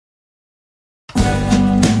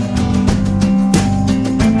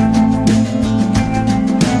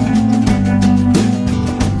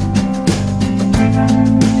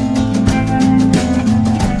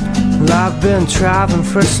I've been traveling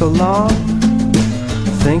for so long,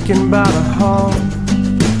 thinking about a home.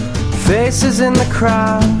 Faces in the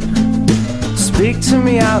crowd speak to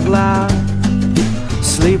me out loud.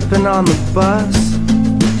 Sleeping on the bus,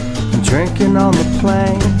 drinking on the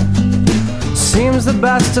plane. Seems the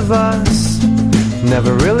best of us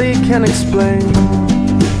never really can explain.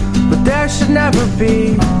 But there should never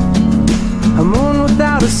be a moon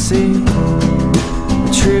without a sea,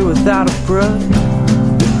 a tree without a brook,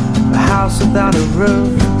 a house without a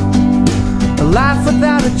roof, a laugh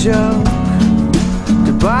without a joke,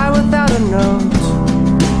 goodbye without a note,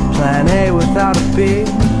 plan A without a B,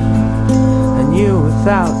 and you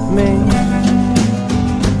without me.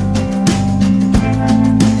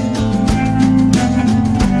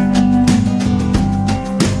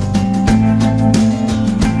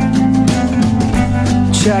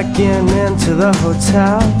 Checking into the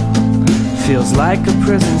hotel feels like a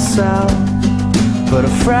prison cell, but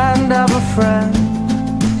a friend of a friend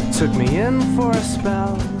took me in for a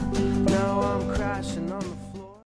spell.